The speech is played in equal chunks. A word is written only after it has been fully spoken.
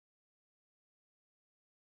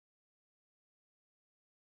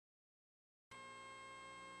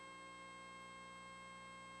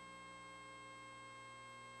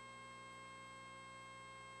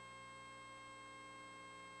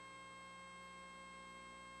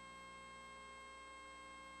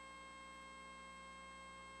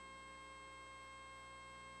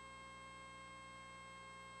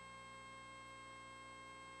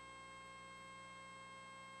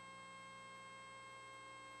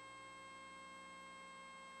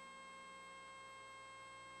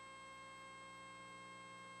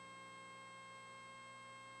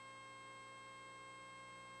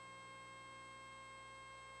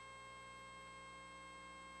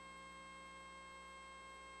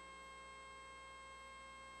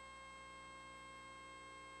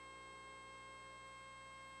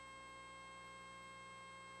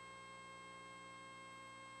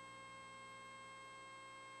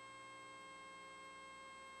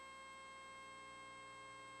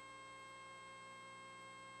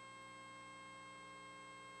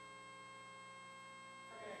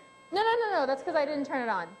no, that's because I didn't turn it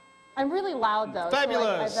on. I'm really loud, though.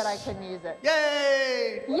 Fabulous. So I bet I couldn't use it.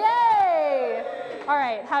 Yay! Yay! All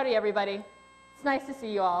right, howdy, everybody. It's nice to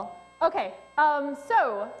see you all. Okay,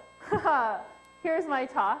 so here's my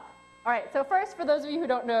talk. All right, so first, for those of you who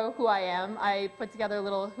don't know who I am, I put together a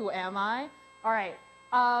little who am I. All right,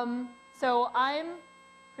 so I'm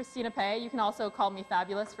Christina Pei. You can also call me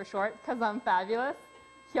Fabulous for short, because I'm fabulous.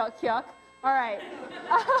 Yuck, yuck. All right.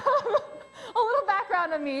 A little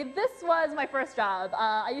background on me. This was my first job.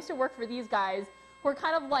 I used to work for these guys who are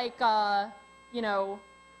kind of like, you know,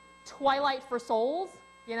 Twilight for souls,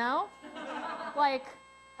 you know? Like,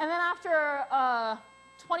 and then after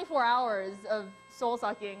 24 hours of soul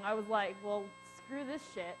sucking, I was like, well, screw this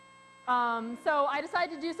shit. So I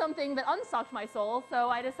decided to do something that unsucked my soul, so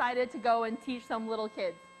I decided to go and teach some little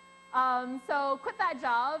kids. So quit that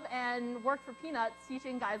job and worked for peanuts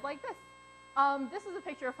teaching guys like this. This is a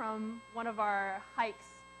picture from one of our hikes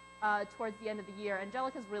towards the end of the year.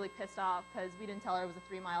 Angelica's really pissed off because we didn't tell her it was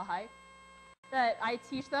a 3-mile hike. That I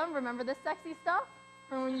teach them, remember this sexy stuff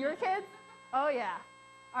from when you were kids? Oh yeah.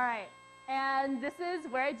 All right. And this is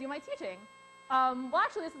where I do my teaching. Well,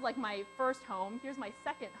 actually, this is like my first home. Here's my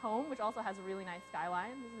second home, which also has a really nice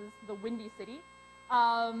skyline. This is the Windy City.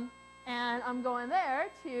 And I'm going there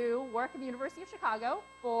to work at the University of Chicago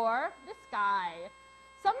for this guy.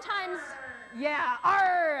 Sometimes, yeah,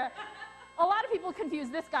 arr! A lot of people confuse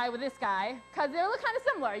this guy with this guy because they look kind of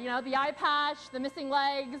similar, you know, the eye patch, the missing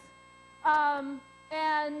legs.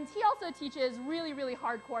 And he also teaches really, really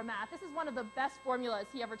hardcore math. This is one of the best formulas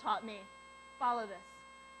he ever taught me. Follow this.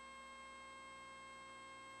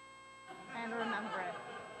 And remember it.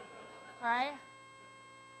 All right?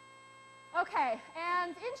 Okay,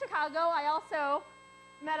 and in Chicago, I also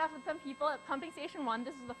met up with some people at Pumping Station 1.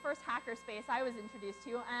 This was the first hackerspace I was introduced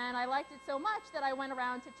to, and I liked it so much that I went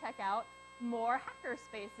around to check out more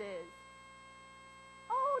hackerspaces.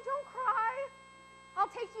 Oh, don't cry. I'll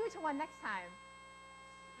take you to one next time.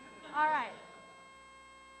 All right.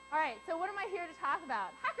 All right, so what am I here to talk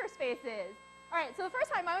about? Hackerspaces. All right, so the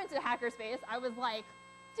first time I went to a hackerspace, I was like,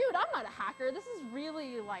 dude, I'm not a hacker. This is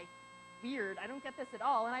really, like, weird. I don't get this at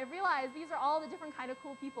all. And I realized these are all the different kind of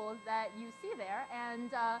cool people that you see there.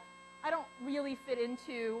 And I don't really fit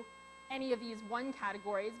into any of these one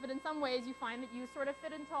categories, but in some ways you find that you sort of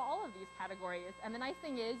fit into all of these categories. And the nice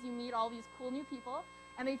thing is you meet all these cool new people,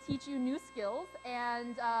 and they teach you new skills,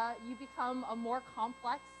 and you become a more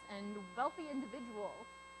complex and wealthy individual.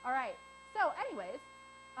 All right. So anyways,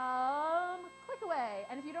 click away.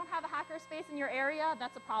 And if you don't have a hackerspace in your area,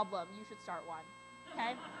 that's a problem. You should start one.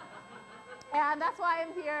 Okay? And that's why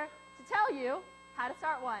I'm here to tell you how to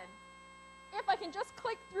start one. If I can just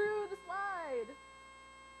click through the slide.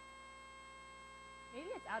 Maybe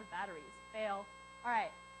it's out of batteries. Fail. All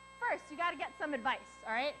right. First, you got to get some advice,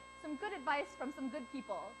 all right? Some good advice from some good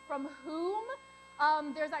people. From whom?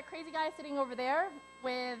 There's that crazy guy sitting over there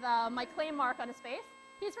with my claim mark on his face.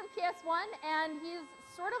 He's from PS1, and he's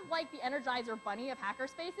sort of like the Energizer Bunny of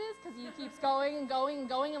hackerspaces because he keeps going and going and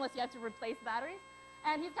going unless you have to replace batteries.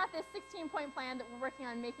 And he's got this 16-point plan that we're working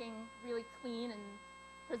on making really clean and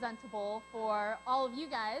presentable for all of you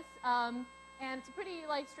guys. And it's a pretty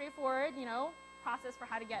straightforward, process for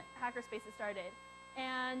how to get hackerspaces started.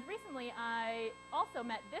 And recently, I also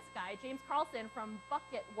met this guy, James Carlson from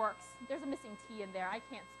Bucket Works. There's a missing T in there. I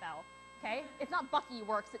can't spell. Okay? It's not Bucky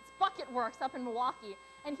Works. It's Bucket Works up in Milwaukee.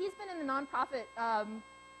 And he's been in the nonprofit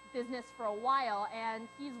business for a while, and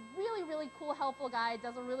he's really, really cool, helpful guy,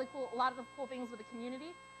 does a lot of cool things with the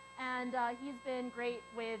community, and he's been great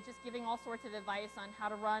with just giving all sorts of advice on how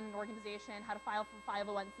to run an organization, how to file for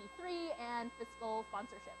 501c3, and fiscal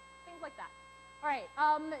sponsorship, things like that. All right,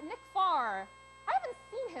 Nick Farr, I haven't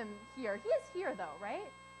seen him here. He is here, though,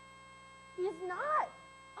 right? He's not.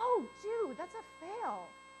 Oh, dude, that's a fail.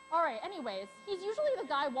 All right, anyways, he's usually the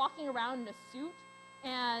guy walking around in a suit,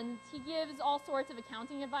 and he gives all sorts of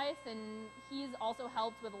accounting advice, and he's also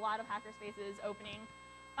helped with a lot of hackerspaces opening.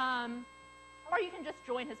 Or you can just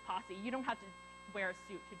join his posse. You don't have to wear a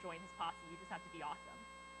suit to join his posse. You just have to be awesome.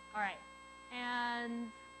 All right.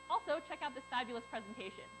 And also, check out this fabulous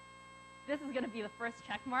presentation. This is going to be the first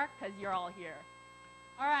check mark because you're all here.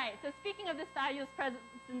 All right. So speaking of this fabulous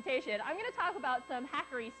presentation, I'm going to talk about some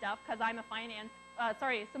hackery stuff because I'm a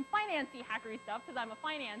some financy hackery stuff because I'm a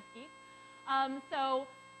finance geek. So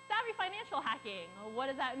savvy financial hacking, what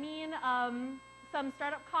does that mean? Some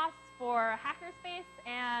startup costs for hackerspace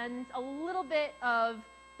and a little bit of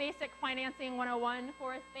basic financing 101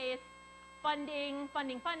 for a space, funding,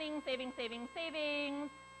 savings.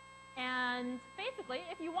 And basically,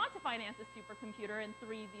 if you want to finance a supercomputer in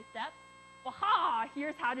 3 easy steps, well,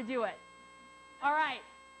 here's how to do it. All right.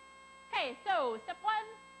 Okay, so step 1,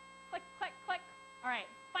 click, click, click. All right,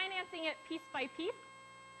 financing it piece by piece.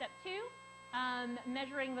 Step 2,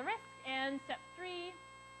 measuring the risk. And step 3,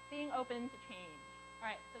 being open to change. All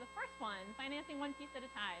right, so the first one, financing one piece at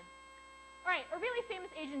a time. All right, a really famous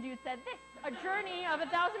Asian dude said this: a journey of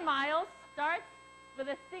 1,000 miles starts with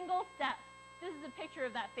a single step. This is a picture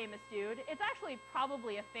of that famous dude. It's actually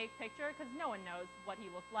probably a fake picture because no one knows what he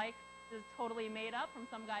looked like. This is totally made up from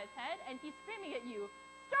some guy's head, and he's screaming at you,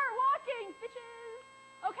 "Start walking, bitches!"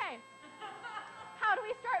 Okay, how do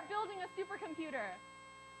we start building a supercomputer?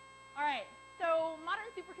 All right, so modern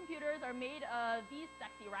supercomputers are made of these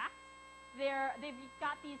sexy racks. They've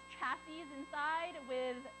got these chassis inside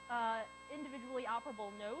with individually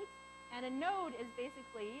operable nodes, and a node is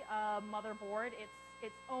basically a motherboard. It's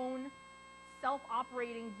its own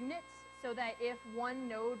self-operating unit, so that if one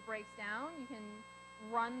node breaks down, you can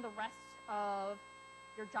run the rest of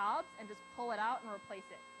your jobs and just pull it out and replace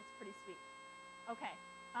it. It's pretty sweet. Okay,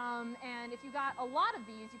 and if you got a lot of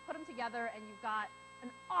these, you put them together and you've got an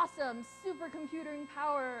awesome supercomputing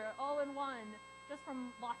power all in one, just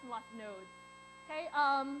from lots and lots of nodes. Okay,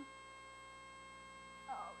 let's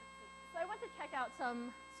see. So I went to check out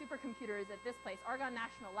some supercomputers at this place, Argonne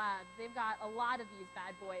National Labs. They've got a lot of these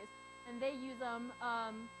bad boys, and they use them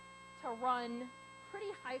to run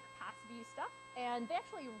pretty high capacity stuff, and they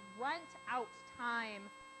actually rent out time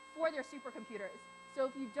for their supercomputers. So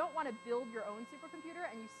if you don't want to build your own supercomputer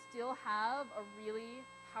and you still have a really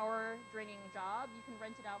power draining job, you can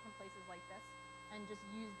rent it out from places like this and just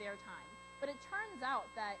use their time. But it turns out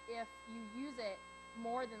that if you use it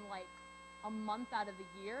more than like a month out of the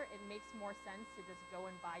year, it makes more sense to just go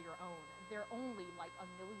and buy your own. They're only like $1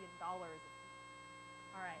 million a piece.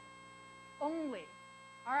 All right, only.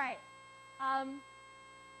 All right,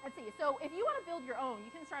 let's see. So if you want to build your own, you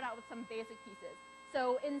can start out with some basic pieces.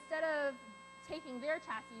 So instead of taking their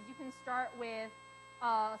chassis, you can start with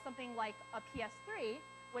something like a PS3,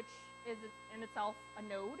 which is in itself a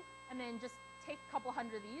node, and then just take a couple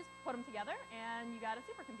hundred of these, put them together, and you got a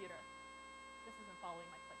supercomputer. This isn't following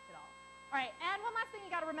my clicks at all. All right, and one last thing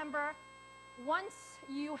you got to remember, once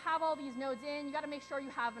you have all these nodes in, you got to make sure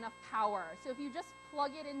you have enough power. So if you just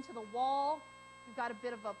plug it into the wall, you've got a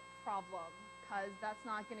bit of a problem, because that's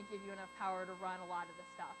not going to give you enough power to run a lot of this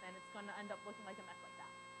stuff, and it's going to end up looking like a mess like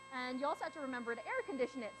that. And you also have to remember to air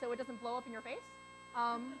condition it so it doesn't blow up in your face.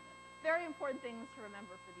 Very important things to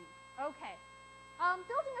remember for these. Okay,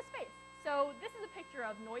 building a space. So this is a picture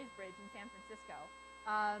of Noise Bridge in San Francisco.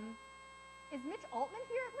 Is Mitch Altman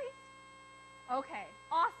here at least? Okay,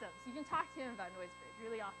 awesome. So you can talk to him about Noise Bridge.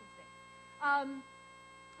 Really awesome thing.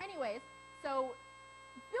 Anyways, so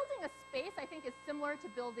building a space, I think, is similar to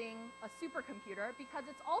building a supercomputer because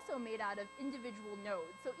it's also made out of individual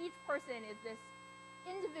nodes. So each person is this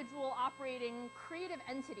individual operating creative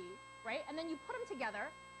entity, right? And then you put them together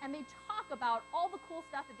and they talk about all the cool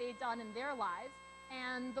stuff that they've done in their lives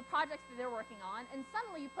and the projects that they're working on, and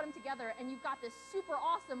suddenly you put them together and you've got this super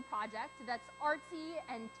awesome project that's artsy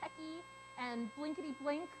and techy and blinkety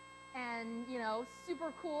blink and, you know,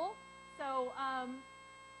 super cool. So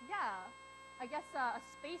yeah, I guess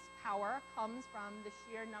space power comes from the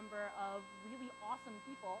sheer number of really awesome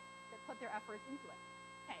people that put their efforts into it.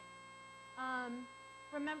 Okay,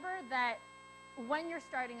 remember that when you're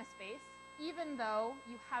starting a space, even though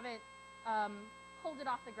you haven't pulled it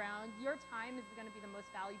off the ground, your time is going to be the most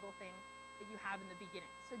valuable thing that you have in the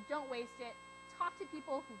beginning. So don't waste it. Talk to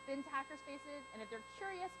people who've been to hackerspaces, and if they're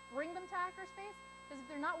curious, bring them to hackerspace, because if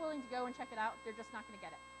they're not willing to go and check it out, they're just not going to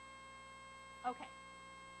get it. Okay.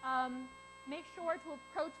 Make sure to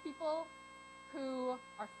approach people who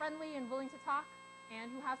are friendly and willing to talk,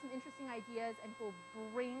 and who have some interesting ideas, and who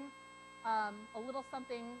will bring a little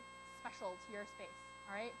something special to your space.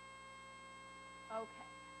 All right? Okay.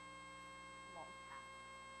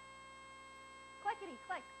 Clickety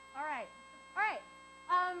click. All right. All right.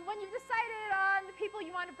 When you've decided on the people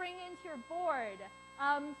you want to bring into your board,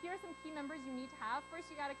 here are some key members you need to have. First,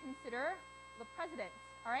 you got to consider the president.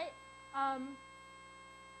 All right.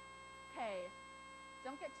 Okay.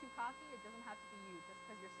 Don't get too cocky. It doesn't have to be you just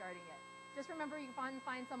because you're starting it. Just remember, you can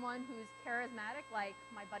find someone who's charismatic, like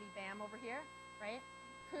my buddy Bam over here, right?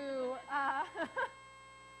 Who,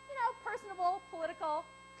 you know, personable, political,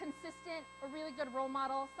 consistent, a really good role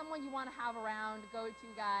model, someone you want to have around, go-to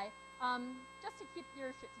guy, just to keep your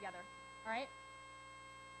shit together, all right?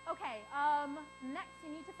 Okay, next you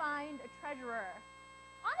need to find a treasurer.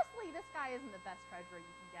 Honestly, this guy isn't the best treasurer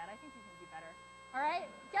you can get. I think you can do better, all right?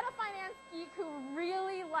 Get a finance geek who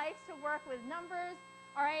really likes to work with numbers,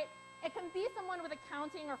 all right? It can be someone with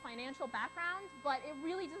accounting or financial background, but it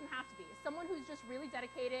really doesn't have to be. Someone who's just really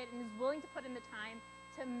dedicated and is willing to put in the time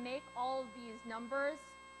to make all of these numbers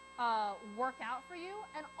work out for you,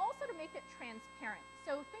 and also to make it transparent.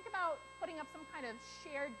 So think about putting up some kind of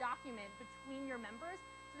shared document between your members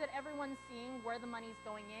so that everyone's seeing where the money's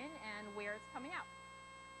going in and where it's coming out.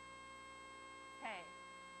 Okay.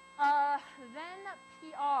 Then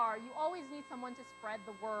PR. You always need someone to spread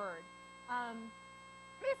the word.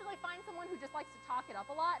 Basically find someone who just likes to talk it up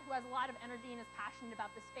a lot, who has a lot of energy and is passionate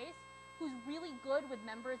about the space, who's really good with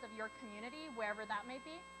members of your community, wherever that may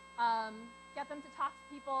be. Get them to talk to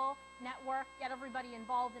people, network, get everybody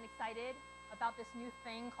involved and excited about this new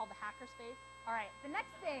thing called the hackerspace. All right, the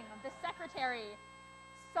next thing, the secretary.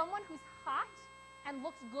 Someone who's hot and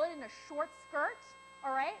looks good in a short skirt,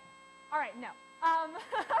 all right? All right, no.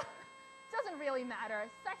 Doesn't really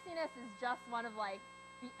matter. Sexiness is just one of like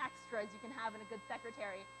the extras you can have in a good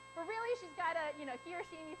secretary. But really, she's got to, you know, he or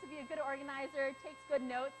she needs to be a good organizer, takes good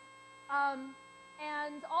notes,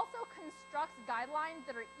 and also constructs guidelines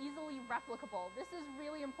that are easily replicable. This is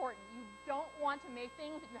really important. You don't want to make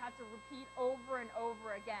things that you have to repeat over and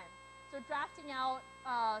over again. So drafting out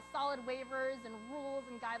solid waivers and rules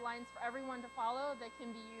and guidelines for everyone to follow that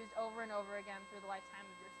can be used over and over again through the lifetime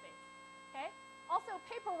of your space. Okay? Also,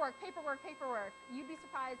 paperwork. You'd be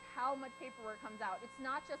surprised how much paperwork comes out. It's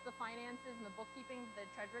not just the finances and the bookkeeping the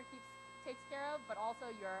treasurer takes care of, but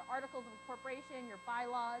also your articles of incorporation, your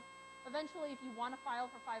bylaws. Eventually, if you want to file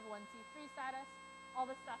for 501c3 status, all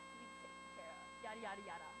this stuff to be taken care of, yada, yada,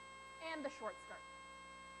 yada. And the short skirt.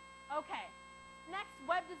 Okay, next,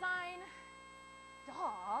 web design.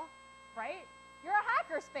 Duh, right? You're a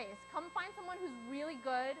hackerspace. Come find someone who's really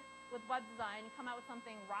good with web design and come out with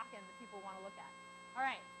something rockin' that people want to look at. All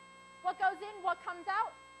right, what goes in, what comes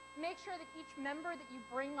out? Make sure that each member that you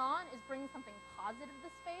bring on is bringing something positive to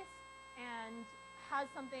the space and has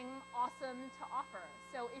something awesome to offer.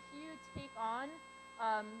 So if you take on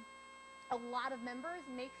a lot of members,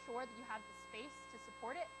 make sure that you have the space to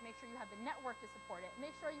support it, make sure you have the network to support it,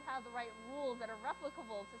 make sure you have the right rules that are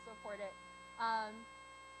replicable to support it, and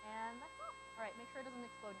that's all. All right, make sure it doesn't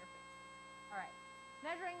explode in your face. All right,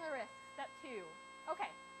 measuring the risk, step 2.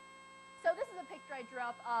 Okay, so this is a picture I drew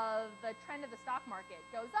up of the trend of the stock market.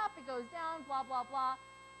 It goes up, it goes down, blah, blah, blah.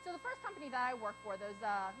 So the first company that I worked for, those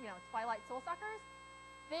Twilight Soul Suckers,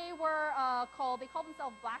 they called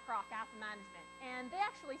themselves BlackRock Asset Management, and they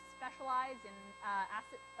actually specialize in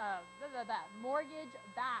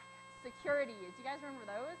mortgage-backed securities. You guys remember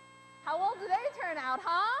those? How old do they turn out,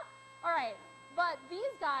 huh? All right, but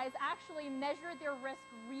these guys actually measured their risk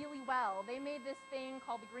really well. They made this thing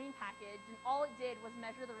called the green package, and all it did was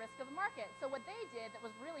measure the risk of the market. So what they did that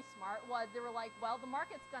was really smart was they were like, well, the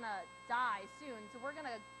market's gonna die soon, so we're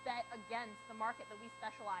gonna bet against the market that we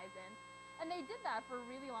specialize in. And they did that for a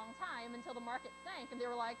really long time until the market sank, and they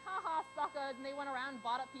were like, haha, suckers, and they went around and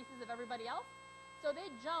bought up pieces of everybody else. So they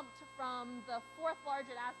jumped from the 4th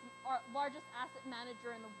largest asset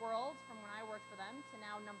manager in the world from when I worked for them to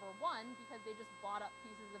now #1 because they just bought up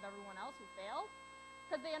pieces of everyone else who failed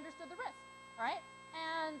because they understood the risk, all right?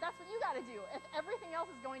 And that's what you got to do. If everything else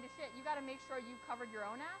is going to shit, you got to make sure you covered your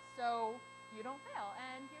own ass so you don't fail.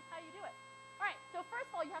 And here's how you do it. All right, so first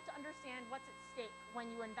of all, you have to understand what's at stake when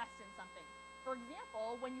you invest in something. For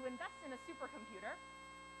example, when you invest in a supercomputer,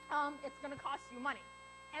 it's going to cost you money.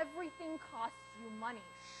 Everything costs you money.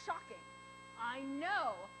 Shocking. I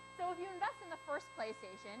know. So if you invest in the first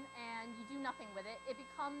PlayStation and you do nothing with it, it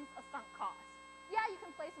becomes a sunk cost. Yeah, you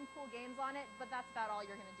can play some cool games on it, but that's about all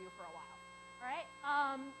you're going to do for a while. All right?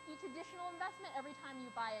 Each additional investment, every time you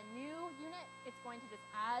buy a new unit, it's going to just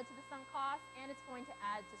add to the sunk cost, and it's going to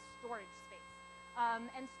add to storage space.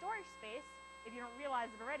 And storage space, if you don't realize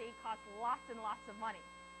it already, costs lots and lots of money.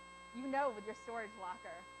 You know with your storage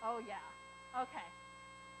locker. Oh, yeah. Okay.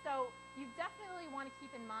 So you definitely want to keep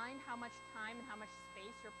in mind how much time and how much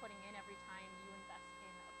space you're putting in every time you invest in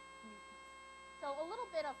a new piece. So a little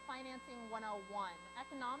bit of financing 101.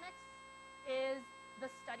 Economics is the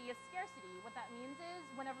study of scarcity. What that means is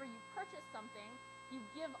whenever you purchase something, you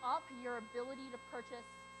give up your ability to purchase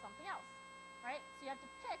something else, right? So you have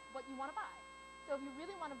to pick what you want to buy. So if you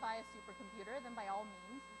really want to buy a supercomputer, then by all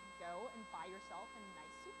means, you can go and buy yourself a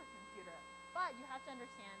nice supercomputer. But you have to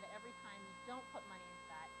understand that every time you don't put money into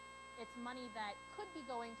that, it's money that could be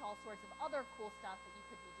going to all sorts of other cool stuff that you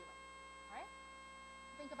could be doing, all right?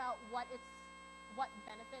 Think about what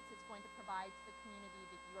benefits it's going to provide to the community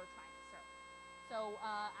that you're trying to serve. So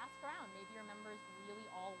ask around. Maybe your members really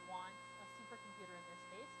all want a supercomputer in their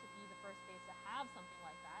space to be the first space to have something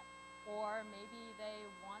like that, or maybe they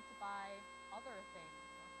want to buy other things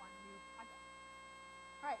or fund new projects.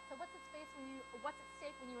 All right, so what's at stake when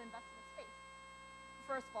you invest in a space?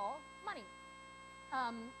 First of all, money.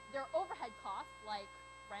 There are overhead costs like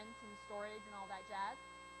rent and storage and all that jazz.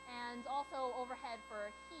 And also overhead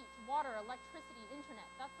for heat, water, electricity, internet.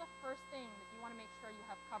 That's the first thing that you want to make sure you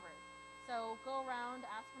have covered. So go around,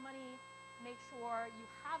 ask for money, make sure you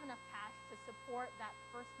have enough cash to support that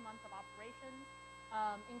first month of operations,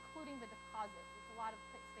 including the deposit. There's a lot of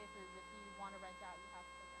spaces if you want to rent out, you have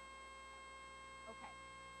to put down. Okay.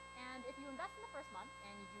 And if you invest in the first month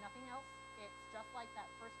and you do nothing else, it's just like that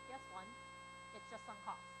first PS1. It's just sunk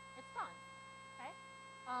costs. It's done. Okay?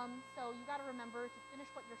 So you got to remember to finish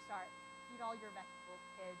what you start. Eat all your vegetables,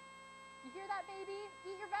 kids. You hear that, baby?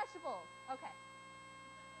 Eat your vegetables. Okay.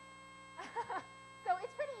 So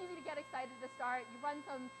it's pretty easy to get excited to start. You run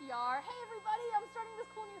some PR. Hey, everybody, I'm starting this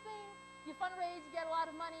cool new thing. You fundraise, you get a lot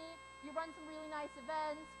of money. You run some really nice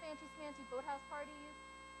events, fancy smancy boathouse parties.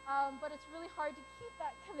 But it's really hard to keep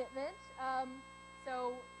that commitment.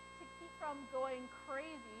 So to keep from going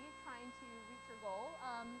crazy trying to reach your goal,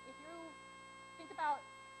 if you think about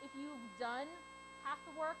if you've done half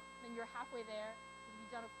the work, then you're halfway there. If you've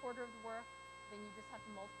done a quarter of the work, then you just have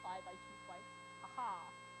to multiply by 2 twice. Aha.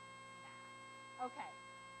 Nah. Okay.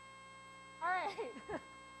 All right.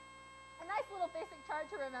 A nice little basic chart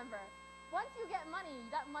to remember. Once you get money,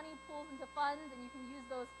 that money pools into funds, and you can use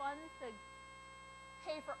those funds to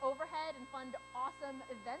pay for overhead and fund awesome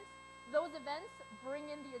events. Those events bring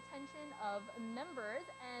in the attention of members,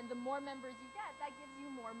 and the more members you get, that gives you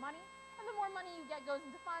more money. And the more money you get goes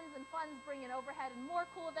into funds, and funds bring in overhead and more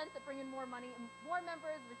cool events that bring in more money, and more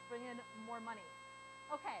members, which bring in more money.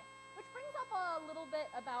 Okay, which brings up a little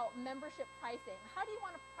bit about membership pricing. How do you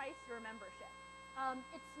want to price your membership?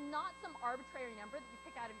 It's not some arbitrary number that you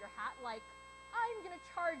pick out of your hat, like, I'm going to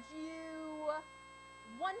charge you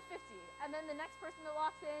 $150, and then the next person that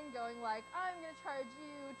walks in going like, I'm going to charge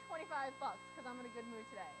you $25 because I'm in a good mood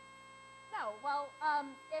today. No, well,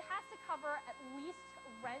 it has to cover at least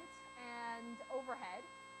rent and overhead.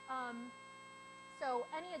 So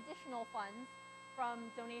any additional funds from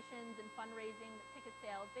donations and fundraising, ticket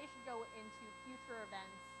sales, they should go into future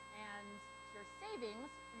events and your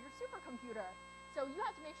savings for your supercomputer. So you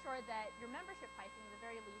have to make sure that your membership pricing, at the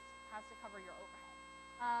very least, has to cover your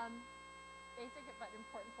overhead. Basic but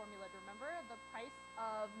important formula to remember: the price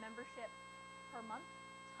of membership per month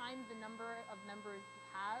times the number of members you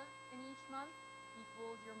have in each month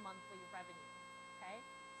equals your monthly revenue. Okay,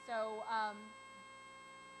 so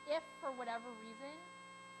if for whatever reason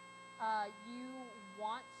you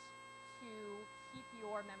want to keep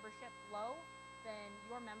your membership low, then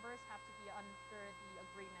your members have to be under the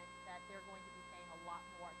agreement that they're going to be paying a lot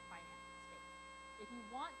more to finance the space. If you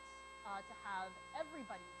want to have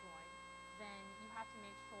everybody join, then you have to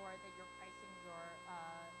make sure that you're pricing your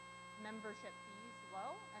membership fees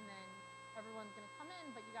low, and then everyone's going to come in,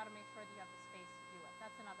 but you got to make sure that you have the space to do it.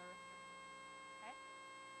 That's another restriction. Okay.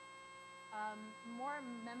 More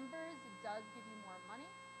members does give you more money,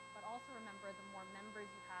 but also remember, the more members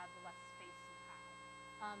you have, the less space you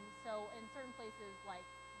have. So in certain places like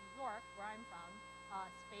New York, where I'm from,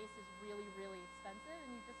 space is really, really expensive,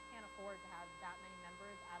 and you just can't afford to have that many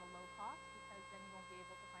members at a low cost, because then you won't be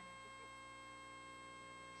able to finance your space.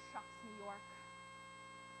 Shucks, New York.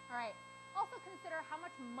 All right. Also consider how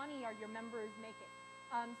much money are your members making.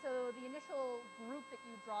 So the initial group that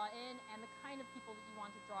you draw in and the kind of people that you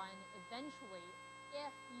want to draw in eventually.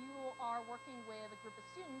 If you are working with a group of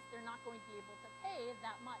students, they're not going to be able to pay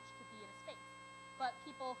that much to be in a space. But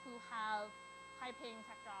people who have high-paying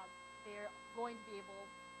tech jobs, they're going to be able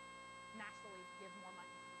naturally to give more money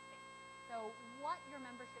to the space. So what your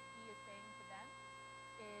membership fee is saying to them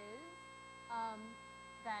is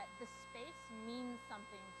that the space means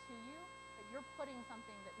something to you, that you're putting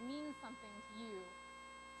something that means something to you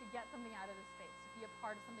to get something out of the space, to be a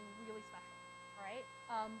part of something really special, all right?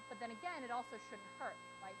 But then again, it also shouldn't hurt.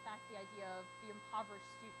 Like, that's the idea of the impoverished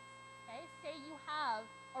students, okay? Say you have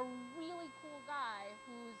a really cool guy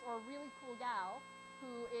or a really cool gal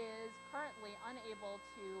who is currently unable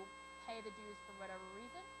to pay the dues for whatever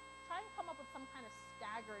reason. Try and come up with some kind of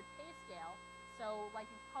staggered pay scale. So like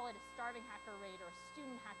you call it a starving hacker rate or a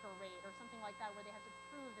student hacker rate or something like that, where they have to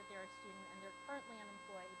prove that they're a student and they're currently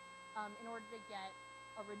unemployed in order to get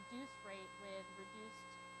a reduced rate with reduced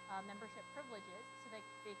membership privileges, so that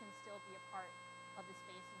they can still be a part of the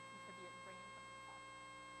space and contribute and bring in something positive.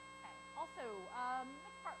 Okay. Also,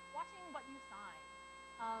 next part, watching what you sign.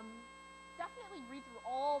 Definitely read through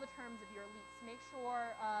all the terms of your lease. Make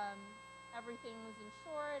sure everything's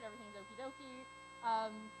insured, everything's okie dokie.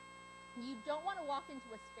 You don't want to walk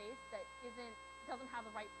into a space that doesn't have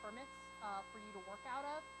the right permits for you to work out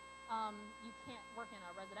of. You can't work in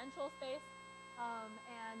a residential space.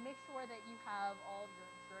 And make sure that you have all of your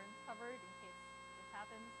insurance covered in case this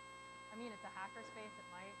happens. I mean, it's a hacker space, it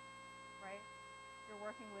might, right? You're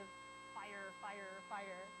working with fire, fire,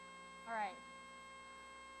 fire. All right.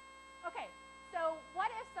 Okay, so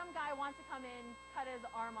what if some guy wants to come in, cut his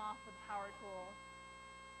arm off with a power tool?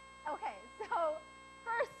 Okay, so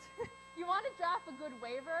first, you want to draft a good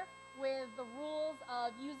waiver with the rules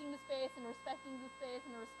of using the space and respecting the space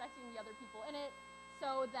and respecting the other people in it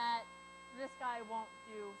so that this guy won't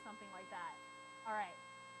do something like that. All right.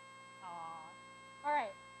 All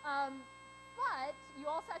right. But you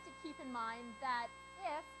also have to keep in mind that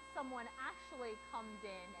if someone actually comes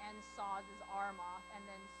in and saws his arm off and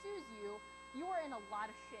then sues you, you are in a lot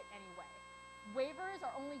of shit anyway. Waivers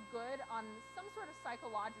are only good on some sort of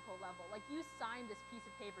psychological level. Like, you signed this piece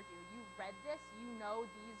of paper, dude. You read this. You know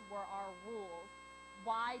these were our rules.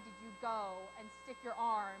 Why did you go and stick your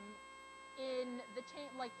arm in the chain,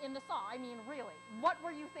 like in the saw? I mean, really, what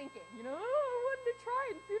were you thinking? You know, oh, I wanted to try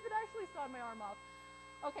and see if it actually sawed my arm off.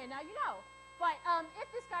 Okay, now you know. But if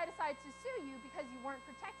this guy decides to sue you because you weren't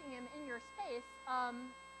protecting him in your space,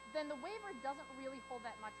 then the waiver doesn't really hold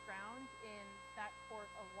that much ground in that court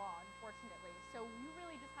of law, unfortunately. So you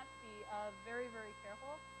really just have to be very, very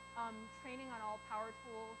careful. Training on all power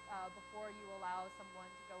tools before you allow someone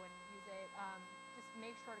to go and use it. Just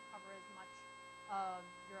make sure to cover as much of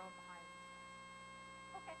your own behind.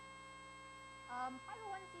 Okay.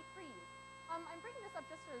 501c3s. I'm bringing this up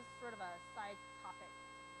just as sort of a side topic.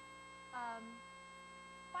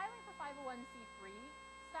 Filing for 501c3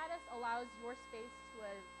 status allows your space to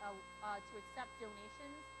accept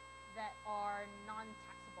donations that are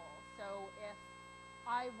non-taxable. So if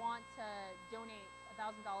I want to donate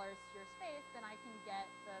 $1,000 to your space, then I can get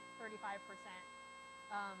the 35%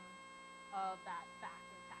 of that back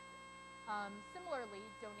in taxes. Similarly,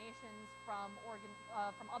 donations from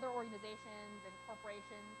other organizations and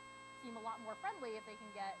corporations seem a lot more friendly if they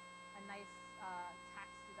can get a nice tax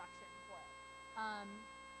deduction for it.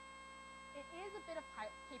 It is a bit of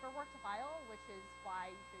paperwork to file, which is why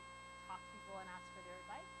you should talk to people and ask for their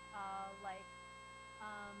advice.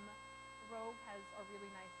 Rogue has a really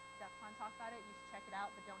nice DEF CON talk about it. You should check it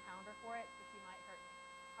out, but don't hound her for it, because she might hurt me.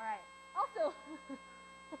 All right. Also,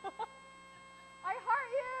 I heart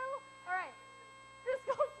you. All right.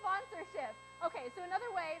 Fiscal sponsorship. Okay, so another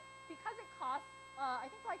way, because it costs, I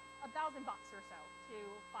think like $1,000 or so to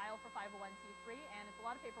file for 501c3, and it's a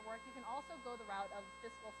lot of paperwork. You can also go the route of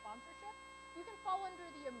fiscal sponsorship. You can fall under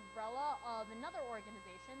the umbrella of another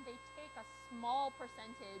organization. They take a small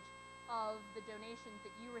percentage of the donations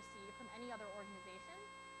that you receive from any other organization,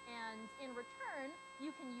 and in return,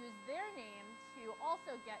 you can use their name to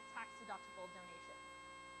also get tax-deductible donations.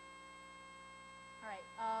 All right,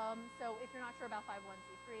 so if you're not sure about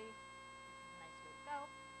 501c3, this is a nice way to go.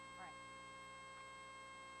 All right.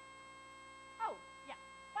 Oh, yeah,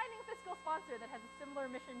 finding a fiscal sponsor that has a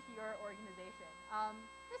similar mission to your organization.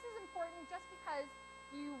 This is important just because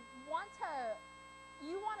you want to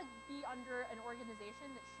be under an organization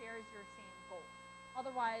that shares your same goals.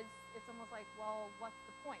 Otherwise, it's almost like, well, what's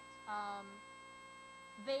the point?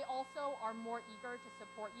 They also are more eager to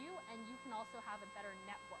support you, and you can also have a better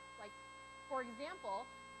network. Like, for example,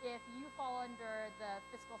 if you fall under the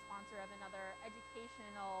fiscal sponsor of another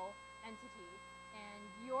educational entity, and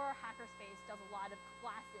your hackerspace does a lot of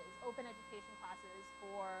classes, open education classes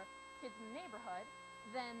for kids in the neighborhood,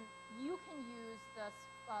 then you can use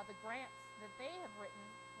the grants that they have written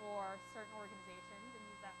for certain organizations and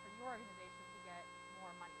use that for your organization to get more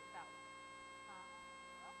money that way.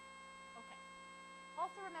 Okay.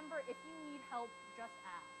 Also remember, if you need help, just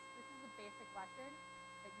ask. This is a basic lesson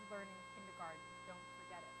that you learn in kindergarten. Don't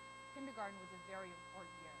forget it. Kindergarten was a very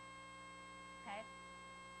important year. Okay?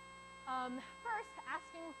 First,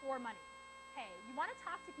 asking for money. Hey, you want to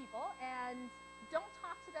talk to people, and don't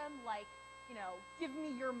talk to them like, you know, give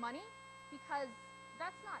me your money, because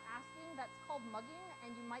that's not asking, that's called mugging,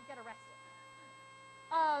 and you might get arrested.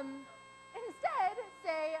 Instead,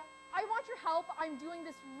 say, I want your help, I'm doing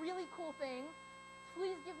this really cool thing,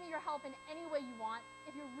 please give me your help in any way you want.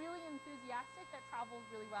 If you're really enthusiastic, that travels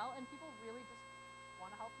really well, and people really just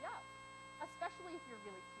want to help you out. Especially if you're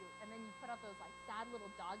really cute, and then you put up those like sad little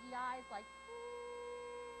doggy eyes, like,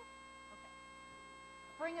 ooh. Okay.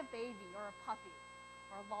 Bring a baby, or a puppy,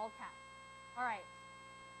 or a lolcat. All right.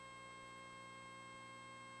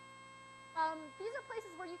 These are places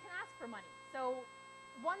where you can ask for money. So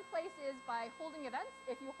one place is by holding events.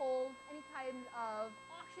 If you hold any kind of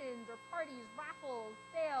auctions or parties, raffles,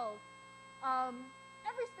 sales,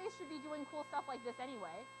 every space should be doing cool stuff like this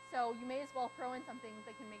anyway. So you may as well throw in some things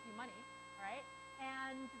that can make you money, all right?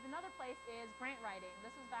 And another place is grant writing.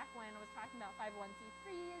 This was back when I was talking about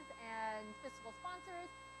 501c3s and fiscal sponsors.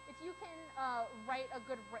 if you can write a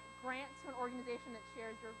good grant to an organization that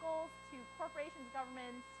shares your goals, to corporations,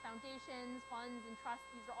 governments, foundations, funds, and trusts,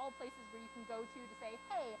 these are all places where you can go to say,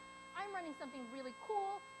 hey, I'm running something really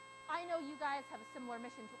cool. I know you guys have a similar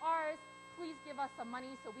mission to ours. Please give us some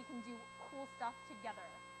money so we can do cool stuff together.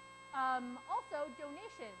 Also,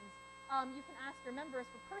 donations. You can ask your members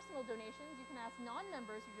for personal donations. You can ask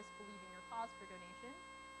non-members who just believe in your cause for donations.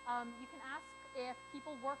 You can ask if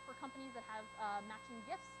people work for companies that have matching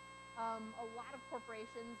gifts. A lot of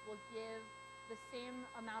corporations will give the same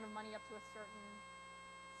amount of money up to a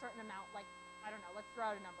certain amount, like, I don't know, let's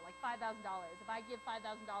throw out a number, like $5,000. If I give $5,000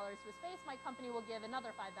 to a space, my company will give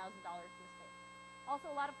another $5,000 to a space. Also,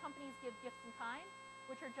 a lot of companies give gifts in kind,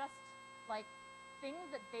 which are just like things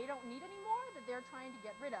that they don't need anymore that they're trying to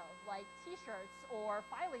get rid of, like t-shirts or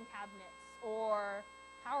filing cabinets or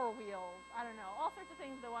Power Wheels, I don't know, all sorts of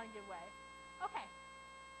things they want to give away. Okay.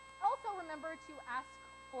 Also remember to ask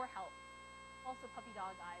for help. Also puppy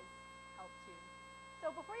dog eyes help too.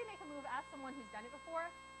 So before you make a move, ask someone who's done it before.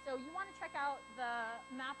 So you want to check out the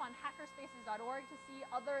map on hackerspaces.org to see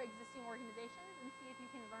other existing organizations and see if you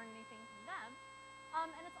can learn anything from them.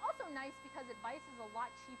 And it's also nice because advice is a lot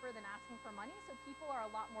cheaper than asking for money, so people are a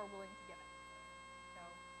lot more willing to give it. So,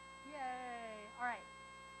 yay. All right.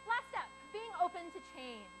 Last step, being open to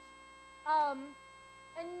change.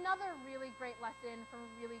 Another really great lesson from a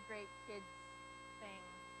really great kids thing,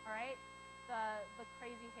 all right? The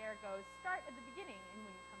crazy hair goes, start at the beginning, and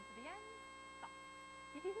when you come to the end, stop.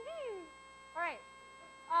 All right.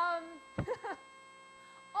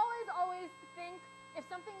 Always think, if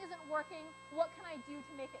something isn't working, what can I do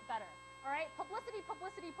to make it better? All right? Publicity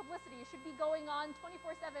should be going on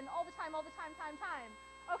 24/7, all the time.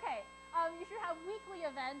 Okay, you should have weekly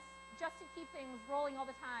events just to keep things rolling all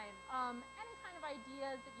the time. Any kind of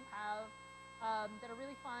ideas that you have that are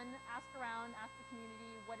really fun, ask around, ask the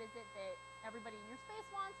community, what is it that everybody in your space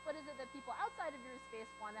wants? What is it that people outside of your space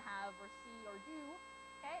want to have or see or do?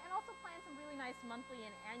 Okay, and also plan some really nice monthly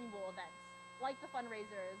and annual events, like the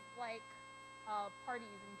fundraisers, like parties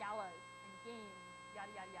and galas and games, yada,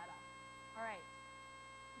 yada, yada. All right.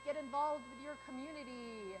 Get involved with your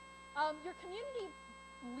community. Your community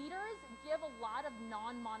leaders give a lot of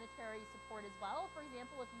non-monetary support as well. For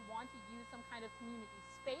example, if you want to use some kind of community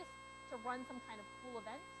space to run some kind of cool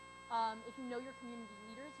event, if you know your community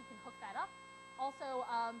leaders, you can hook that up. Also,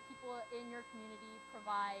 people in your community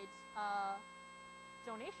provide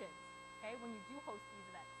donations, okay, when you do host these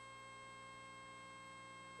events.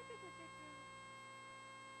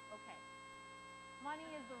 Okay. Money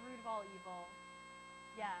is the root of all evil.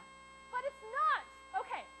 Yeah. But it's not!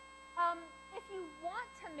 Okay. If you want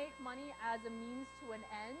to make money as a means to an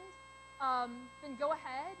end, then go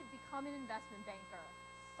ahead, become an investment banker.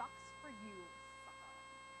 Sucks for you, sucker.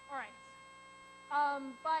 All right.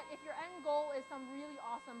 But if your end goal is some really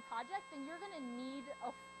awesome project, then you're going to need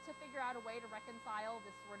to figure out a way to reconcile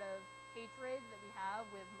this sort of hatred that we have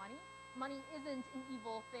with money. Money isn't an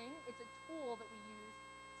evil thing. It's a tool that we use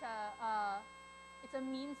to, it's a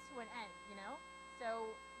means to an end, you know?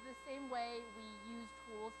 So the same way we use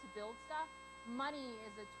tools to build stuff, money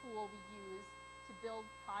is a tool we use to build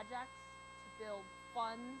projects, to build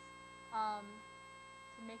funds,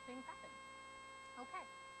 to make things happen. Okay,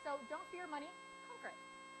 so don't fear money, conquer it,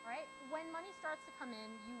 all right? When money starts to come in,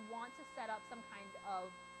 you want to set up some kind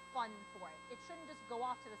of fund for it. It shouldn't just go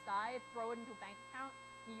off to the side, throw it into a bank account,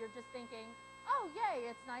 and you're just thinking, oh, yay,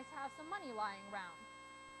 it's nice to have some money lying around.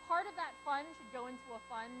 Part of that fund should go into a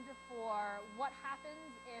fund for what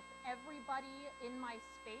happens if everybody in my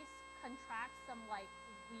space contracts some like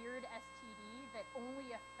weird STD that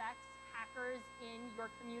only affects hackers in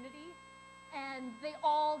your community and they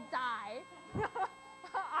all die.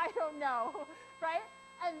 I don't know, right?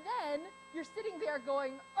 And then you're sitting there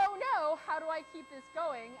going, oh no, how do I keep this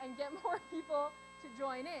going and get more people to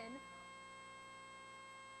join in?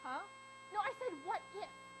 Huh? No, I said what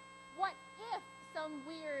if? What if some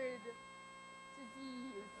weird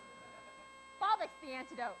disease? Bobic's the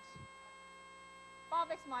antidote.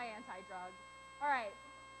 Bobic's my anti-drug. All right.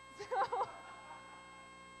 So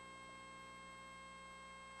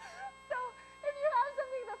if you have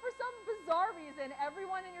something that for some bizarre reason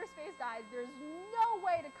everyone in your space dies, there's no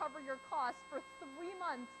way to cover your costs for 3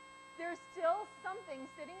 months, there's still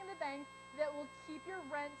something sitting in the bank that will keep your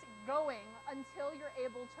rent going until you're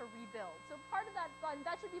able to rebuild. So part of that fund,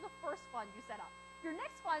 that should be the first fund you set up. Your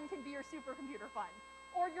next fund can be your supercomputer fund,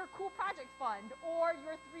 or your cool project fund, or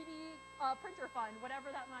your 3D printer fund,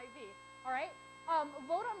 whatever that might be, all right?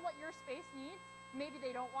 Vote on what your space needs. Maybe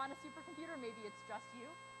they don't want a supercomputer, maybe it's just you,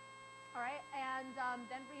 all right? And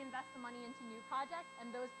then reinvest the money into new projects,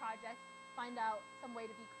 and those projects find out some way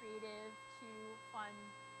to be creative to fund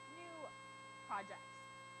new projects.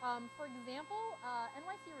 For example,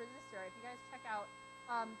 NYC Resistor, if you guys check out,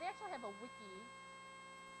 they actually have a wiki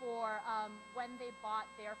for when they bought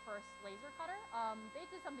their first laser cutter. They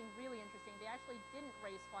did something really interesting. They actually didn't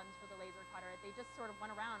raise funds for the laser cutter. They just sort of went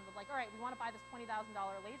around with like, all right, we want to buy this $20,000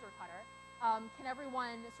 laser cutter. Can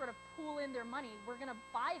everyone sort of pool in their money? We're going to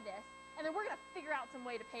buy this, and then we're going to figure out some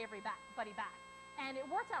way to pay everybody back. And it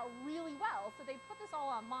worked out really well. So they put this all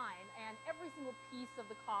online, and every single piece of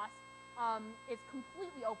the cost is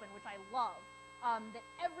completely open, which I love. That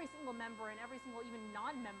every single member and every single even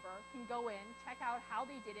non-member can go in, check out how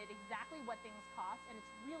they did it, exactly what things cost, and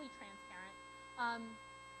it's really transparent.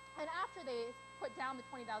 And after they put down the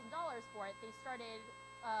 $20,000 for it, they started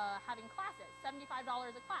having classes, $75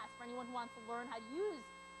 a class for anyone who wants to learn how to use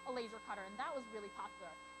a laser cutter, and that was really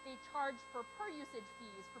popular. They charged for per usage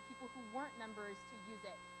fees for people who weren't members to use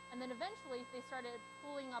it. And then eventually they started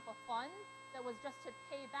pulling up a fund that was just to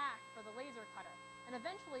pay back for the laser cutter. And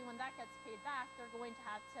eventually, when that gets paid back, they're going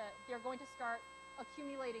to start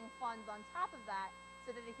accumulating funds on top of that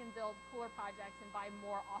so that they can build cooler projects and buy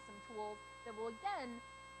more awesome tools that will again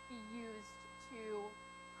be used to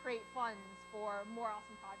create funds for more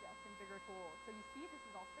awesome projects and bigger tools. So you see, this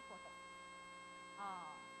is all cyclical.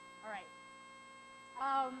 All right.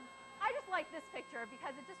 I just like this picture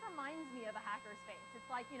because it just reminds me of a hackerspace. It's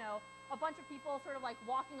like, you know, a bunch of people sort of like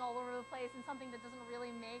walking all over the place in something that doesn't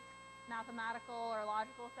really make mathematical or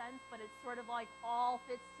logical sense, but it's sort of like all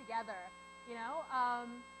fits together, you know?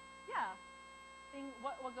 Yeah.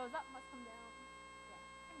 What goes up must come down.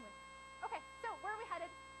 Yeah. Anyway. Okay, so where are we headed?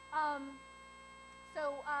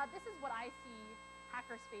 This is what I see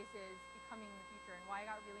hackerspaces becoming in the future and why I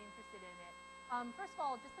got really interested in it. First of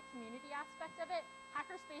all, just the community aspect of it.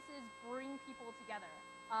 Hackerspaces bring people together.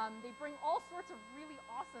 They bring all sorts of really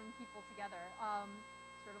awesome people together,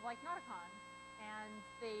 sort of like NOTACON. And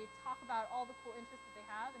they talk about all the cool interests that they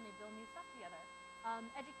have, and they build new stuff together.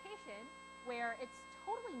 Education, where it's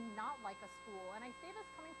totally not like a school. And I say this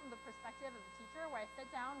coming from the perspective of a teacher, where I sit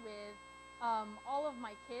down with all of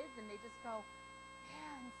my kids, and they just go,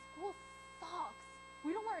 man, school sucks.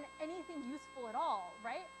 We don't learn anything useful at all,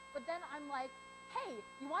 right? But then I'm like, hey,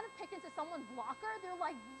 you want to pick into someone's locker? They're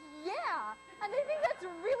like, yeah. And they think that's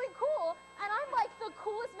really cool. And I'm like the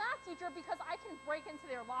coolest math teacher because I can break into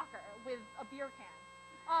their locker with a beer can.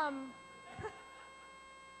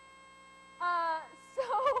 So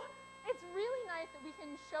it's really nice that we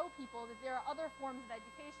can show people that there are other forms of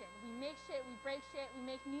education. We make shit, we break shit, we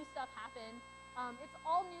make new stuff happen. It's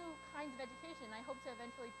all new kinds of education. I hope to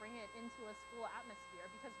eventually bring it into a school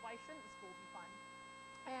atmosphere because why shouldn't school be fun?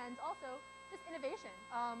 And also, just innovation.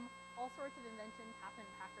 All sorts of inventions happen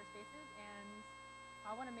in hackerspaces, and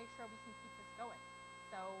I want to make sure we can keep this going.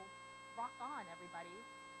 So, rock on, everybody.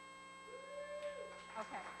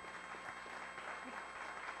 Okay.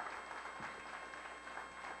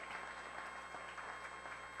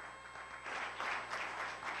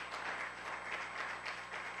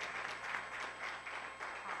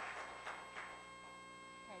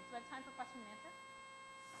 Okay, do we have time for question and answer?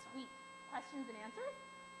 Sweet. Questions and answers?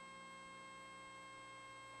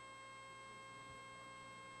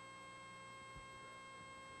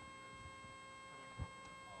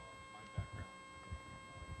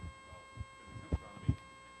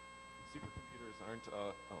 Aren't,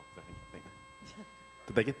 thank you.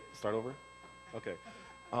 Did they start over? Okay.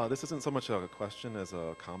 This isn't so much a question as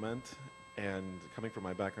a comment, and coming from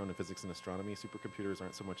my background in physics and astronomy, supercomputers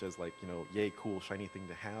aren't so much as like, you know, yay, cool, shiny thing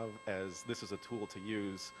to have, as this is a tool to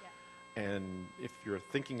use. Yeah. And if you're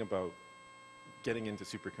thinking about getting into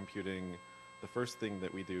supercomputing, the first thing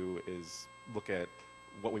that we do is look at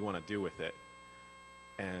what we want to do with it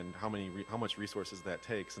and how much resources that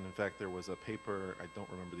takes. And in fact, there was a paper, I don't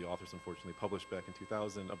remember the authors unfortunately, published back in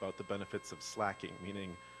 2000 about the benefits of slacking,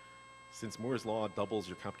 meaning since Moore's law doubles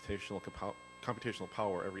your computational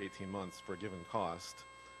power every 18 months for a given cost,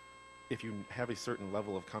 if you have a certain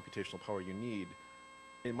level of computational power you need,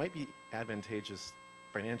 it might be advantageous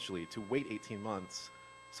financially to wait 18 months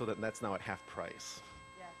so that that's now at half price.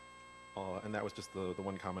 And that was just the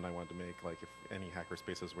one comment I wanted to make, like if any hacker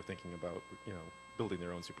spaces were thinking about, you know, building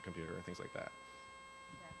their own supercomputer and things like that.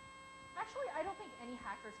 Yeah. Actually, I don't think any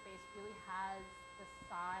hacker space really has the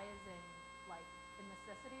size and like the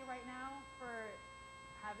necessity right now for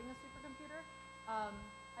having a supercomputer.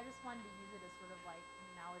 I just wanted to use it as sort of like an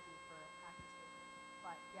analogy for hacker spaces.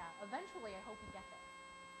 But yeah, eventually I hope we get there.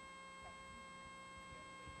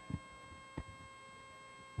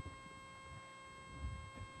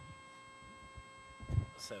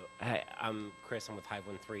 So, hi, I'm Chris. I'm with Hive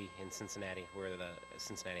 13 in Cincinnati. We're the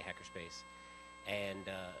Cincinnati Hackerspace. And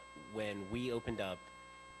when we opened up,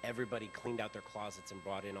 everybody cleaned out their closets and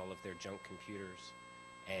brought in all of their junk computers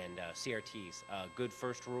and CRTs. Good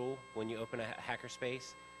first rule when you open a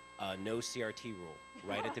hackerspace, no CRT rule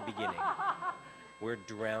right at the beginning. We're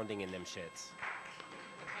drowning in them shits.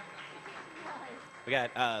 We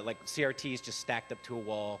got like CRTs just stacked up to a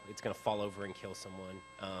wall. It's gonna fall over and kill someone.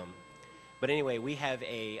 But anyway, we have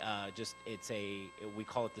a we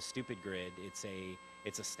call it the stupid grid. It's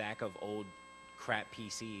a stack of old crap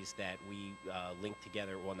PCs that we link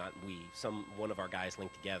together. Well, not we. One of our guys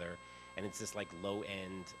linked together, and it's this like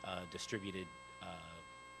low-end distributed,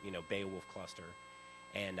 Beowulf cluster.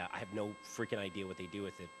 And I have no freaking idea what they do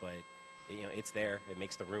with it, but it's there. It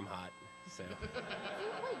makes the room hot. So.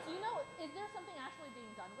 Wait, do you know? Is there something actually being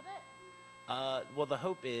done with it? Well, the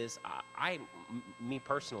hope is, me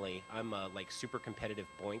personally, I'm a like super competitive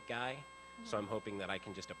Boink guy, so I'm hoping that I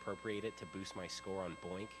can just appropriate it to boost my score on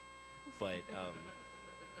Boink. But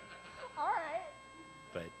all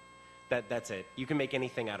right. But that's it. You can make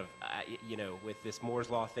anything out of with this Moore's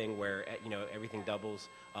law thing where everything doubles.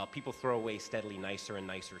 People throw away steadily nicer and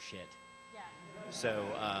nicer shit. Yeah. So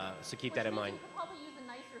keep that in mind. You could probably use a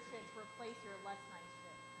nicer shit to replace your less nice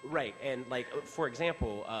shit. Right, and like for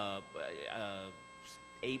example,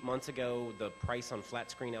 8 months ago, the price on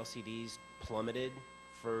flat screen LCDs plummeted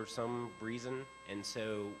for some reason, and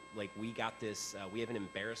so like we got this. We have an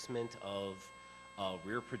embarrassment of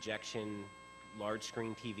rear projection large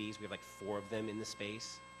screen TVs. We have like 4 of them in the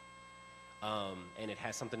space, and it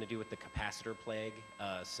has something to do with the capacitor plague.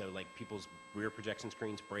 So like people's rear projection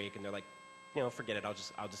screens break, and they're like, forget it. I'll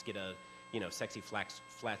just get a sexy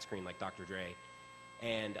flat screen like Dr. Dre.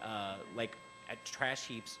 And like at trash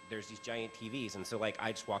heaps, there's these giant TVs, and so like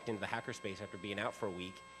I just walked into the hackerspace after being out for a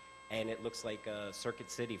week, and it looks like Circuit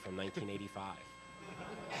City from 1985.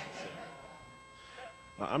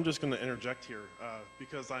 I'm just going to interject here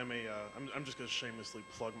because I'm just going to shamelessly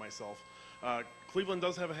plug myself. Cleveland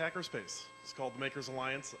does have a hackerspace. It's called the Makers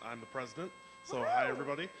Alliance. I'm the president. So hi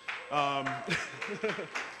everybody.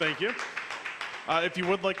 Thank you. If you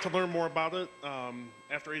would like to learn more about it,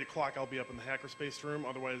 after 8 o'clock I'll be up in the hackerspace room.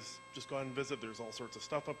 Otherwise, just go ahead and visit. There's all sorts of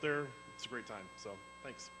stuff up there. It's a great time. So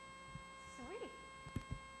thanks. Sweet.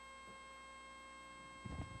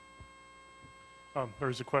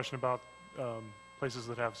 There's a question about places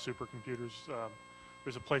that have supercomputers.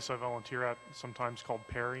 There's a place I volunteer at sometimes called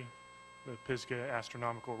Perry, the Pisgah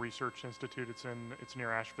Astronomical Research Institute. It's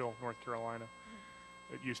near Asheville, North Carolina.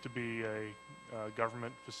 It used to be a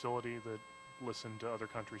government facility that listened to other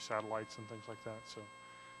countries' satellites and things like that. So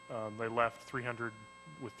they left 300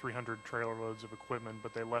 trailer loads of equipment,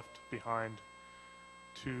 but they left behind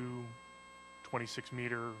 2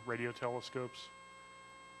 26-meter radio telescopes.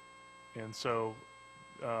 And so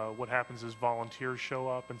what happens is volunteers show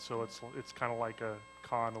up, and so it's kind of like a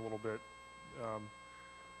con a little bit.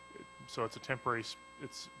 So it's a temporary.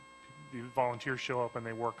 The volunteers show up and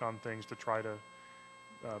they work on things to try to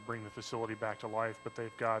bring the facility back to life, but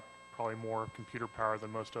they've got probably more computer power than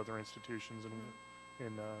most other institutions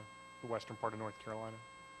in the western part of North Carolina.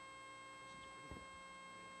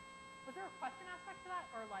 Was there a question aspect to that,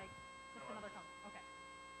 or like just another comment? Okay.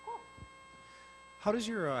 Cool. How does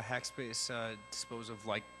your hackspace dispose of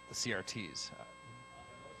like the CRTs?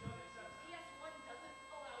 PS1 doesn't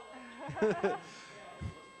allow it.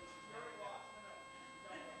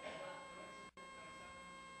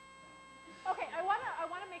 Okay, I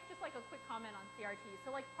wanna make just like a quick comment on CRTs.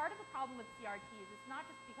 So like part of the problem with CRTs, it's not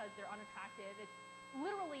just because they're unattractive. It's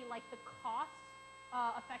literally like the cost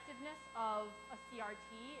effectiveness of a CRT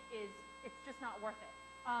it's just not worth it.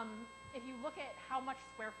 If you look at how much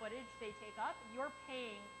square footage they take up, you're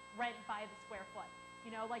paying rent by the square foot.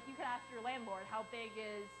 Like you could ask your landlord, how big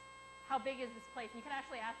is this place? And you can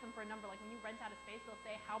actually ask them for a number. Like when you rent out a space, they'll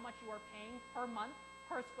say how much you are paying per month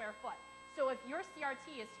per square foot. So if your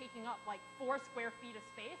CRT is taking up like 4 square feet of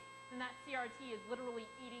space, then that CRT is literally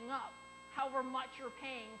eating up however much you're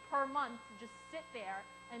paying per month to just sit there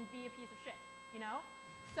and be a piece of shit,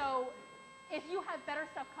 So if you have better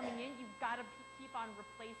stuff coming in, you've got to keep on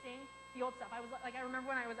replacing the old stuff. I remember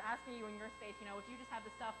when I was asking you in your space, if you just have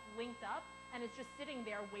the stuff linked up and it's just sitting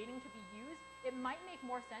there waiting to be used, it might make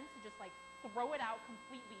more sense to just like throw it out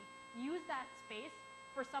completely, use that space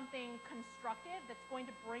for something constructive that's going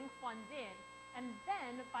to bring funds in, and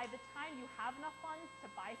then by the time you have enough funds to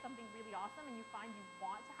buy something really awesome and you find you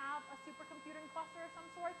want to have a supercomputing cluster of some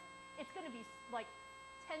sort, it's going to be like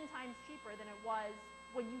 10 times cheaper than it was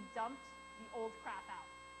when you dumped the old crap out.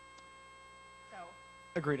 So.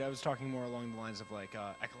 Agreed. I was talking more along the lines of like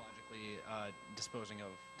ecological exactly disposing of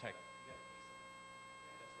tech?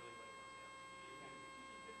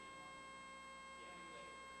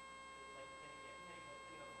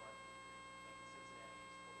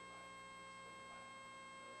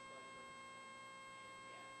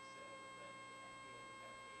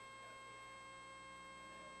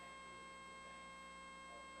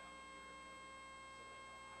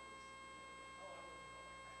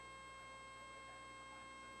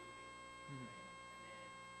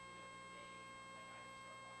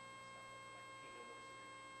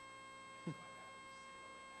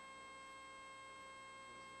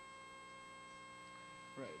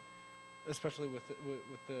 Right. Especially with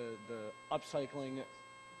the upcycling,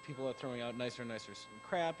 people are throwing out nicer and nicer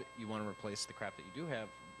crap. You want to replace the crap that you do have.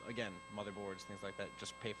 Again, motherboards, things like that.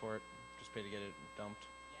 Just pay for it. Just pay to get it dumped.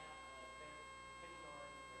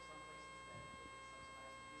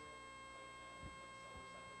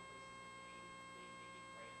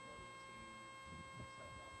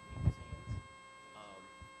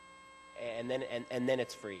 And then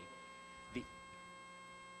it's free. The,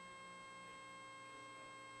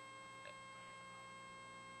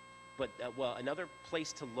 but well, another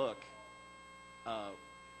place to look.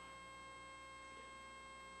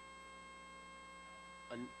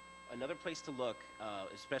 Another place to look,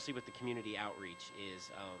 especially with the community outreach, is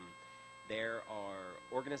there are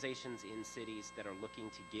organizations in cities that are looking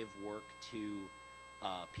to give work to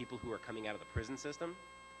people who are coming out of the prison system,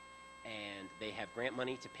 and they have grant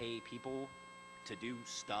money to pay people to do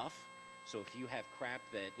stuff. So if you have crap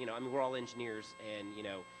that, I mean, we're all engineers, and,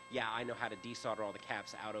 yeah, I know how to desolder all the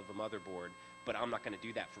caps out of a motherboard, but I'm not going to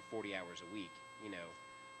do that for 40 hours a week.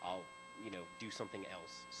 I'll do something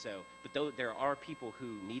else. So, but though there are people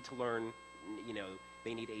who need to learn,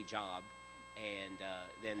 they need a job, and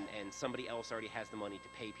somebody else already has the money to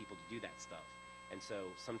pay people to do that stuff. And so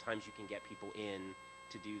sometimes you can get people in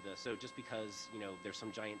to do so just because, there's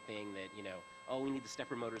some giant thing that, oh, we need the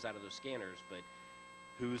stepper motors out of those scanners, but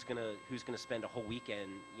who's gonna spend a whole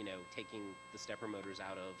weekend, taking the stepper motors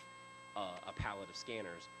out of a pallet of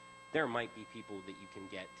scanners? There might be people that you can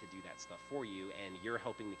get to do that stuff for you, and you're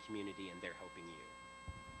helping the community, and they're helping you.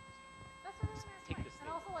 That's a really nice point. And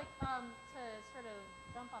also, to sort of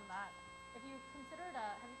jump on that, have you considered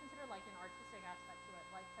like an artistic aspect to it?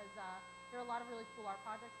 Like, because there are a lot of really cool art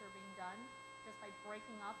projects that are being done just by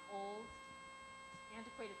breaking up old,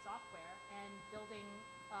 antiquated software and building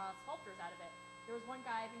sculptures out of it. There was one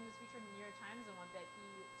guy, I think he was featured in the New York Times in one bit,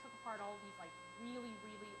 he took apart all these like really,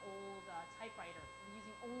 really old typewriters, and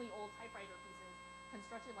using only old typewriter pieces,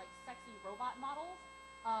 constructed like sexy robot models.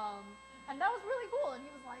 And that was really cool, and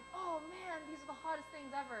he was like, oh man, these are the hottest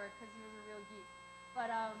things ever, because he was a real geek. But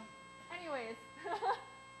anyways,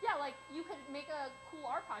 yeah, like you could make a cool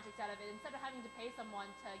art project out of it instead of having to pay someone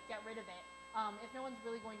to get rid of it. If no one's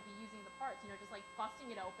really going to be using the parts, just like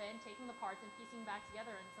busting it open, taking the parts and piecing back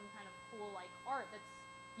together in some kind of cool like art that's,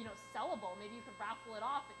 sellable. Maybe you could raffle it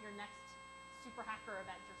off at your next super hacker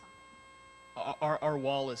event or something. Our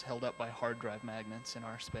wall is held up by hard drive magnets in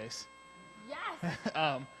our space.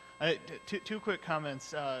 Yes. Two quick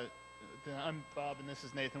comments. I'm Bob, and this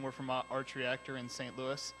is Nathan. We're from Arch Reactor in St.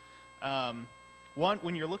 Louis. One,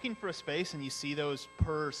 when you're looking for a space and you see those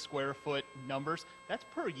per square foot numbers, that's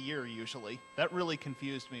per year usually. That really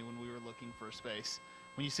confused me when we were looking for a space.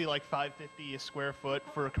 When you see like $550 a square foot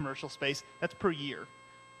for a commercial space, that's per year.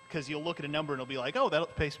 Because you'll look at a number and it'll be like, oh, that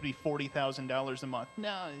space would be $40,000 a month.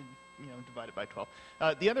 No, divided by 12.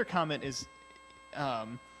 The other comment is,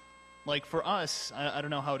 like for us, I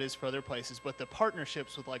don't know how it is for other places, but the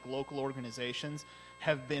partnerships with like local organizations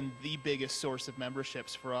have been the biggest source of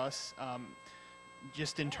memberships for us.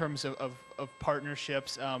 Just in terms of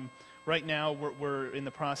partnerships, right now we're in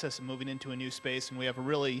the process of moving into a new space, and we have a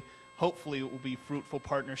really, hopefully it will be fruitful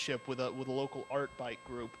partnership with a local art bike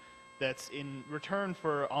group that's in return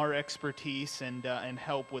for our expertise and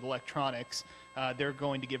help with electronics. They're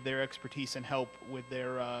going to give their expertise and help with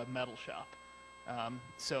their metal shop.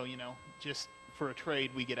 So, just for a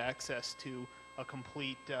trade, we get access to a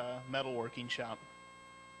complete metalworking shop.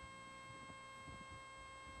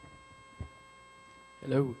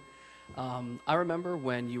 Hello. I remember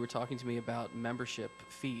when you were talking to me about membership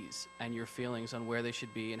fees and your feelings on where they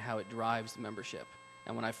should be and how it drives the membership.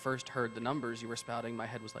 And when I first heard the numbers you were spouting, my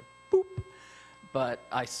head was like, boop. But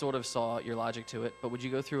I sort of saw your logic to it. But would you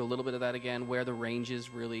go through a little bit of that again, where the ranges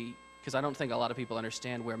really, because I don't think a lot of people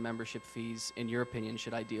understand where membership fees, in your opinion,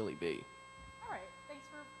 should ideally be. All right, thanks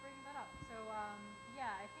for bringing that up. So, yeah,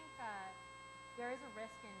 I think there is a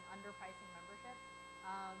risk in underpricing membership.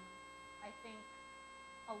 I think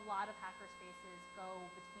a lot of hacker spaces go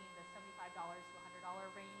between the $75 to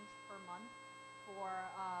 $100 range per month. for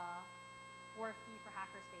a fee for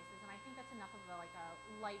hackerspaces, and I think that's enough of a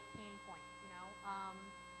light pain point,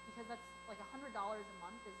 because that's like $100 a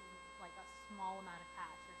month is like a small amount of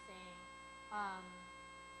cash. You're saying,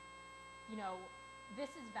 this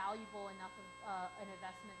is valuable enough of an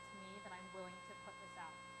investment to me that I'm willing to put this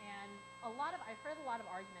out. And I've heard a lot of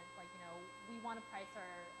arguments like, we want to price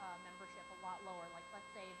our membership a lot lower. Like, let's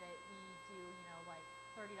say that we do, like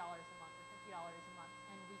 $30 a month or $50 a month,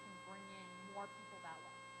 and we can bring in more people that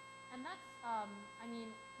way. And that's,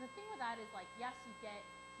 the thing with that is like, yes, you get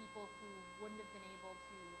people who wouldn't have been able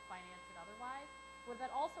to finance it otherwise. What that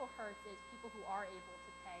also hurts is people who are able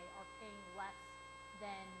to pay are paying less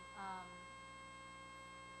than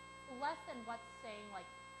what's saying like,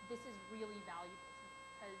 this is really valuable to me.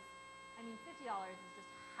 Because, $50 is just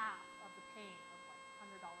half of the pain of like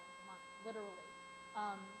 $100 a month, literally.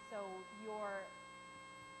 So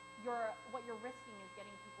what you're risking is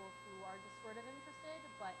getting people who are just sort of interested,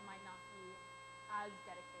 but might not be as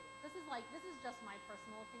dedicated. This is just my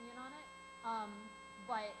personal opinion on it.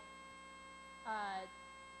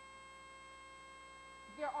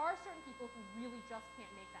 There are certain people who really just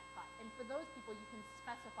can't make that cut. And for those people, you can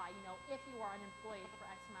specify, if you are unemployed for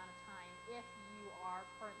X amount of time, if you are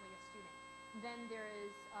currently a student, then there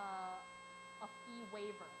is a fee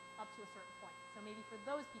waiver up to a certain point. So maybe for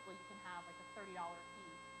those people, you can have like a $30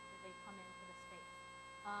 fee if they come into the space.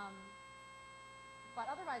 But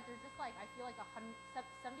otherwise, there's just like, I feel like $70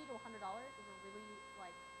 to $100 is a really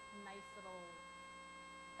like nice little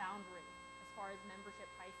boundary as far as membership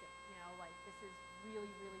pricing. Like this is really,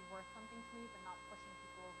 really worth something to me, but not pushing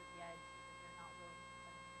people over the edge because they're not willing to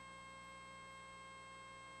put in.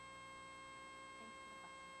 Thanks for the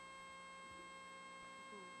question.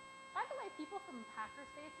 Ooh. By the way, people from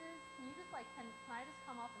hackerspaces, can you just like, can I just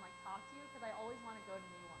come up and like talk to you? Because I always want to go to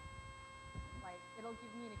new ones. Like, it'll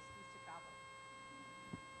give me an excuse to travel.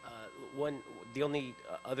 The only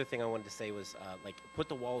other thing I wanted to say was like put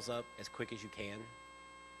the walls up as quick as you can.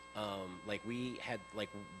 Like we had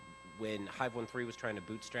when Hive 1.3 was trying to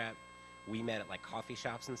bootstrap, we met at like coffee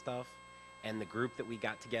shops and stuff, and the group that we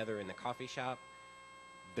got together in the coffee shop,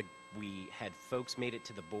 we had folks made it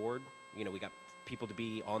to the board. We got people to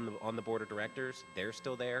be on the board of directors. They're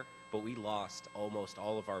still there, but we lost almost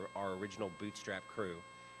all of our original bootstrap crew,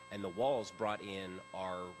 and the walls brought in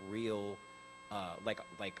our real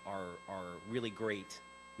our really great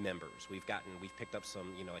members. We've picked up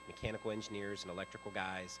some, like mechanical engineers and electrical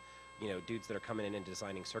guys, dudes that are coming in and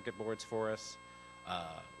designing circuit boards for us,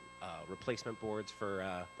 replacement boards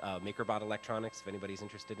for MakerBot Electronics, if anybody's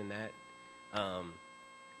interested in that,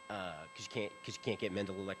 because you can't get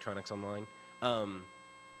Mendel Electronics online.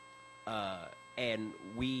 And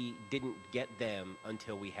we didn't get them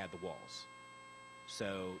until we had the walls.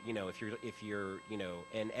 So, if you're,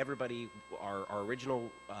 and everybody, our original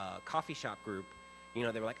coffee shop group, they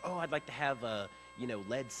were like, oh, I'd like to have a,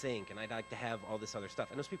 lead sink, and I'd like to have all this other stuff.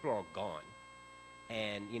 And those people are all gone.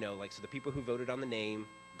 And, so the people who voted on the name,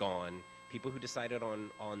 gone. People who decided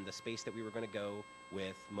on the space that we were going to go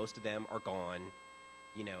with, most of them are gone.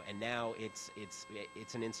 And now it's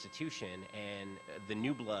an institution, and the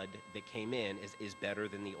new blood that came in is better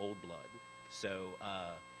than the old blood. So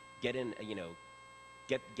get in,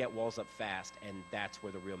 get walls up fast, and that's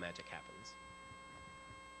where the real magic happens.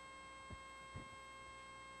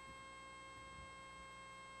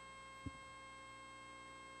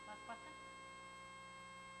 Last question?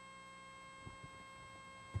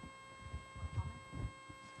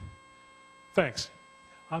 Thanks.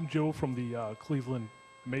 I'm Joe from the Cleveland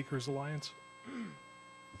Makers Alliance.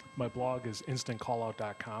 My blog is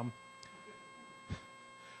instantcallout.com.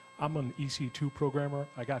 I'm an EC2 programmer.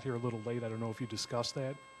 I got here a little late. I don't know if you discussed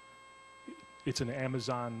that. It's an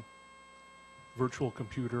Amazon virtual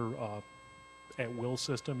computer at will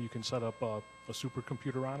system. You can set up a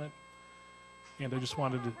supercomputer on it. And I just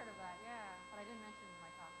wanted to... I've heard of that, yeah, but I didn't mention it in my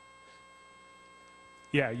talk.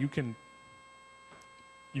 Yeah,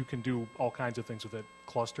 you can do all kinds of things with it,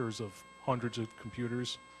 clusters of hundreds of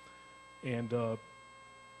computers. And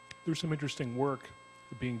there's some interesting work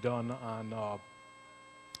being done on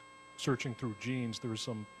searching through genes. There's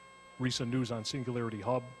some recent news on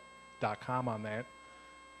singularityhub.com on that.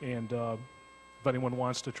 And if anyone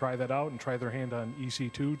wants to try that out and try their hand on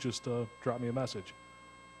EC2, just drop me a message.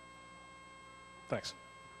 Thanks.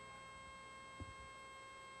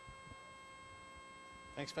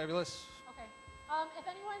 Thanks, Fabulous. Okay. If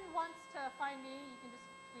anyone wants to find me, you can just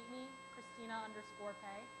tweet me,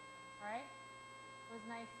 Christina_Pay. All right? It was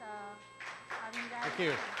nice having you guys. Thank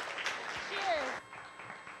you.